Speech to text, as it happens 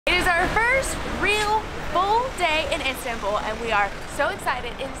first real full day in Istanbul, and we are so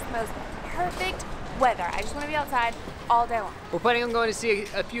excited. It is the most perfect weather. I just want to be outside all day long. We're planning on going to see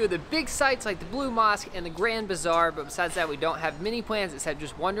a few of the big sites like the Blue Mosque and the Grand Bazaar, but besides that, we don't have many plans except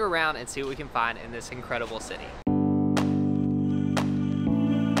just wander around and see what we can find in this incredible city.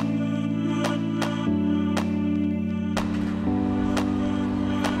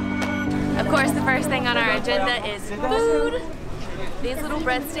 Of course, the first thing on our agenda is food. These little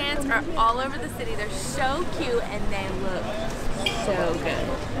bread stands are all over the city. They're so cute and they look so good.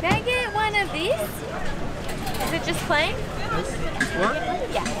 Can I get one of these? Is it just plain?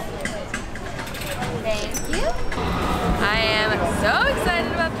 Yeah. Thank you. I am so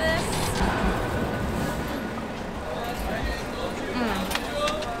excited about this.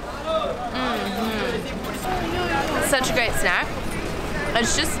 Such a great snack.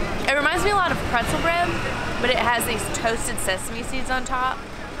 It reminds me a lot of pretzel bread, but it has these toasted sesame seeds on top.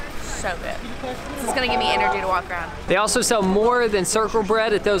 So good. This is gonna give me energy to walk around. They also sell more than circle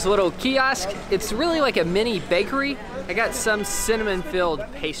bread at those little kiosks. It's really like a mini bakery. I got some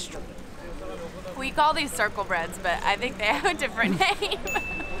cinnamon-filled pastry. We call these circle breads, but I think they have a different name.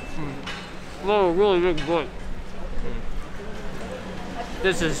 Whoa, really good boy.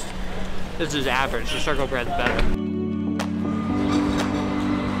 This is average. The circle bread's better.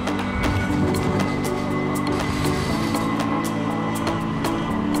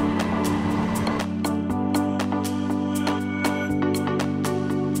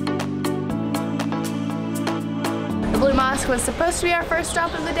 Blue Mosque was supposed to be our first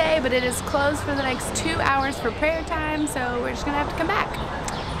stop of the day, but it is closed for the next 2 hours for prayer time, so we're just gonna have to come back.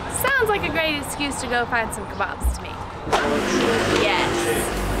 Sounds like a great excuse to go find some kebabs to me.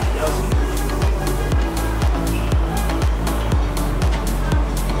 Yes.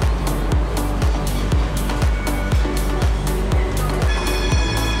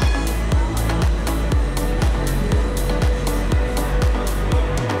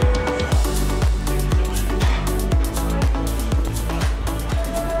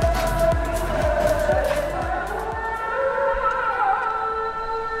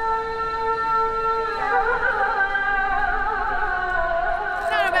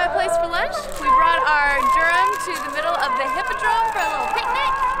 We brought our Durham to the middle of the Hippodrome for a little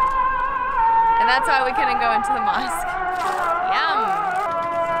picnic, and that's why we couldn't go into the mosque. Yum!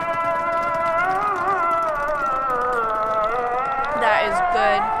 That is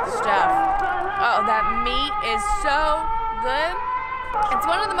good stuff. Oh, that meat is so good. It's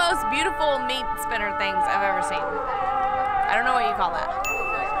one of the most beautiful meat spinner things I've ever seen. I don't know what you call that.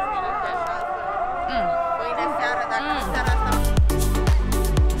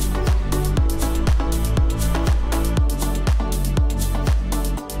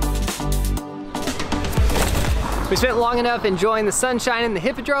 We spent long enough enjoying the sunshine in the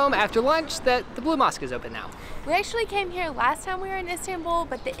Hippodrome after lunch that the Blue Mosque is open now. We actually came here last time we were in Istanbul,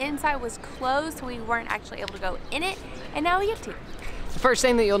 but the inside was closed, so we weren't actually able to go in it, and now we get to. The first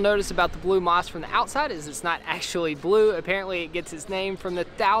thing that you'll notice about the Blue Mosque from the outside is it's not actually blue. Apparently it gets its name from the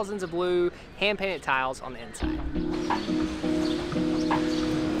thousands of blue hand-painted tiles on the inside.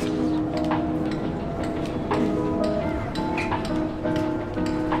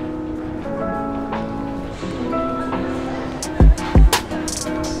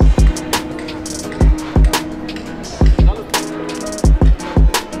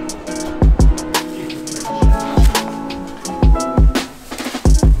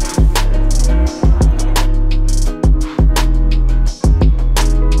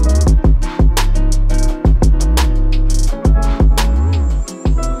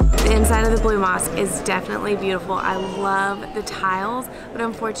 Is definitely beautiful. I love the tiles, but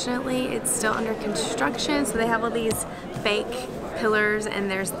unfortunately it's still under construction, so they have all these fake pillars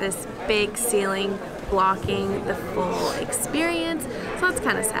and there's this big ceiling blocking the full experience, so it's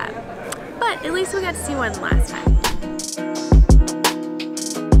kind of sad. But at least we got to see one last time.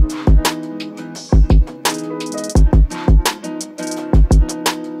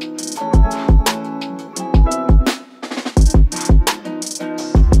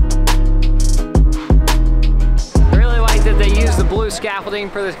 Scaffolding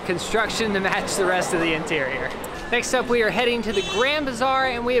for the construction to match the rest of the interior. Next up, we are heading to the Grand Bazaar,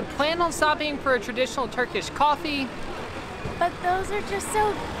 and we had planned on stopping for a traditional Turkish coffee. But those are just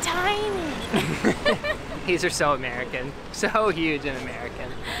so tiny. These are so American, so huge and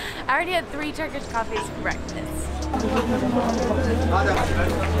American. I already had 3 Turkish coffees for breakfast.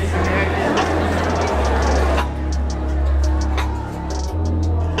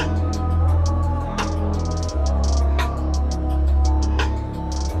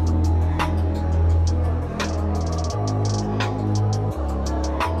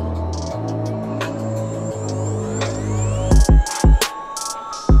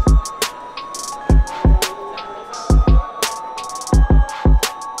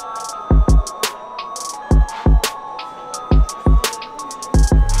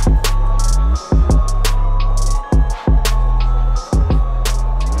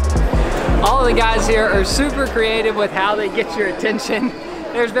 here are super creative with how they get your attention.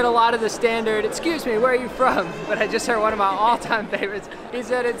 There's been a lot of the standard, excuse me, where are you from? But I just heard one of my all-time favorites. He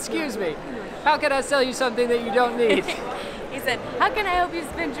said, excuse me, how can I sell you something that you don't need? He said, how can I help you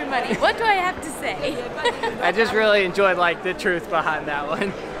spend your money? What do I have to say? I just really enjoyed like the truth behind that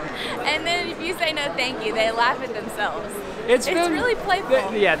one. And then if you say no thank you, they laugh at themselves. It's really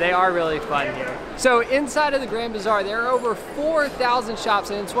playful. Yeah, they are really fun here. So inside of the Grand Bazaar, there are over 4,000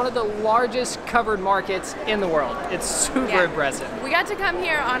 shops, and it's one of the largest covered markets in the world. It's super impressive. We got to come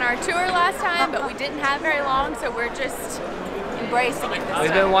here on our tour last time, but we didn't have very long, so we're just embracing it this time.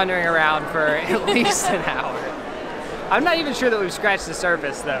 We've been wandering around for at least an hour. I'm not even sure that we've scratched the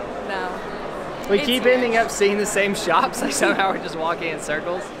surface, though. No. We keep ending up seeing the same shops, like somehow we're just walking in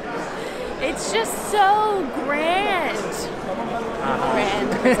circles. It's just so grand. Grand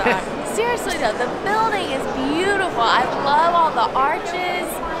Bazaar. Seriously though, the building is beautiful. I love all the arches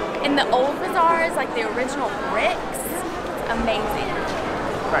and the old bazaars, like the original bricks. It's amazing.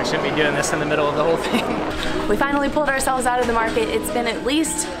 Probably shouldn't be doing this in the middle of the whole thing. We finally pulled ourselves out of the market. It's been at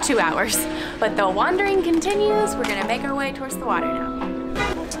least 2 hours, but the wandering continues. We're gonna make our way towards the water now.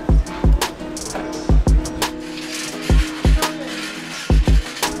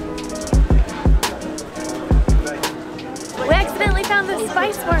 We accidentally found the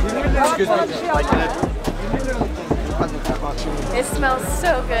spice market. It smells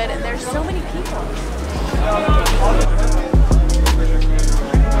so good and there's so many people.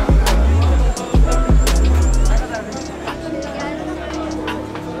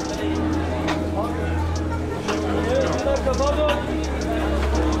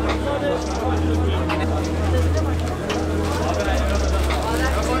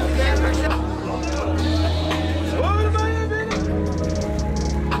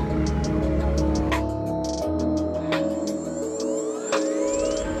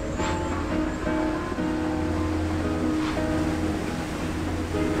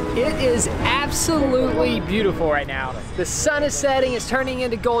 It is absolutely beautiful right now. The sun is setting, it's turning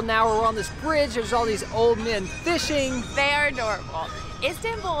into golden hour. We're on this bridge, there's all these old men fishing. They are adorable.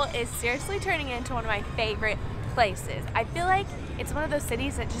 Istanbul is seriously turning into one of my favorite places. I feel like it's one of those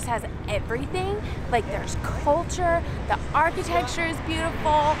cities that just has everything. Like there's culture, the architecture is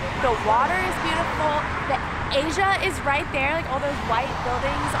beautiful, the water is beautiful, the Asia is right there, like all those white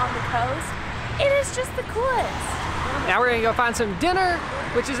buildings on the coast. It is just the coolest. Now we're gonna go find some dinner,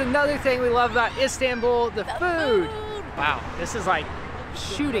 which is another thing we love about Istanbul, the food. Wow, this is like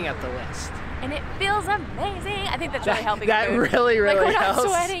shooting up the list. And it feels amazing. I think that's really helping. That food. really like we're helps. not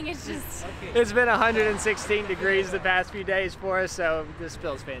sweating, it's just... It's been 116 degrees the past few days for us, so this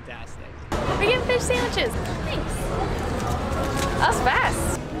feels fantastic. We're getting fish sandwiches. Thanks. That was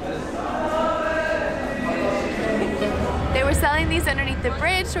fast. They were selling these underneath the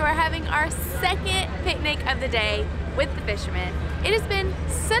bridge, so we're having our second picnic of the day with the fishermen. It has been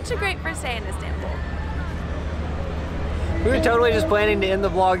such a great first day in Istanbul. We were totally just planning to end the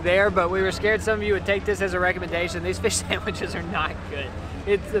vlog there, but we were scared some of you would take this as a recommendation. These fish sandwiches are not good.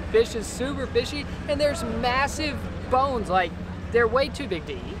 The fish is super fishy, and there's massive bones. Like, they're way too big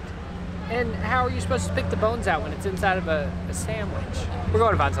to eat. And how are you supposed to pick the bones out when it's inside of a sandwich? We're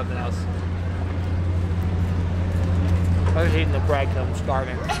going to find something else. I was eating the bread because I'm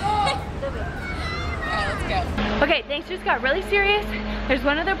starving. Alright, let's go. Okay, things just got really serious. There's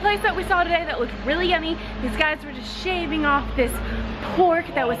one other place that we saw today that looked really yummy. These guys were just shaving off this pork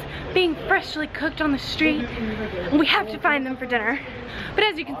that was being freshly cooked on the street. And we have to find them for dinner. But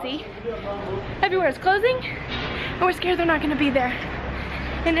as you can see, everywhere is closing, and we're scared they're not gonna be there.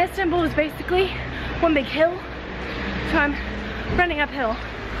 And Istanbul is basically one big hill, so I'm running uphill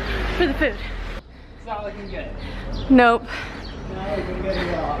for the food. It's not looking good. Nope.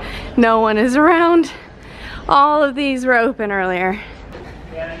 No one is around. All of these were open earlier.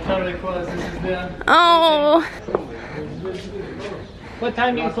 Yeah, it's totally closed. This is done. Oh. What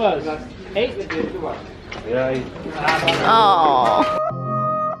time do you close? 8? Yeah. Oh.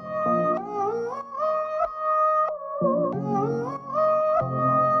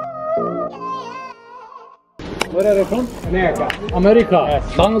 Where are you from? America. America.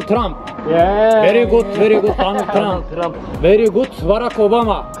 Yes. Donald Trump. Yeah. Very good Donald Trump. Very good Barack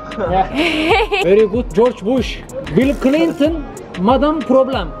Obama. Yeah. Very good George Bush. Bill Clinton. Madam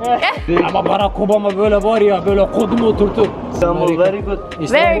problem. Ama Barack Obama böyle var ya, böyle kodumu oturtur. Istanbul, very good.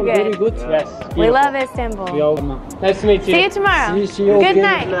 Istanbul, Very good. Yes. We love Istanbul. Yeah. Nice to meet you. See you tomorrow. See you. Good Okay.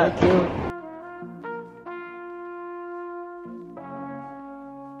 night. Thank you.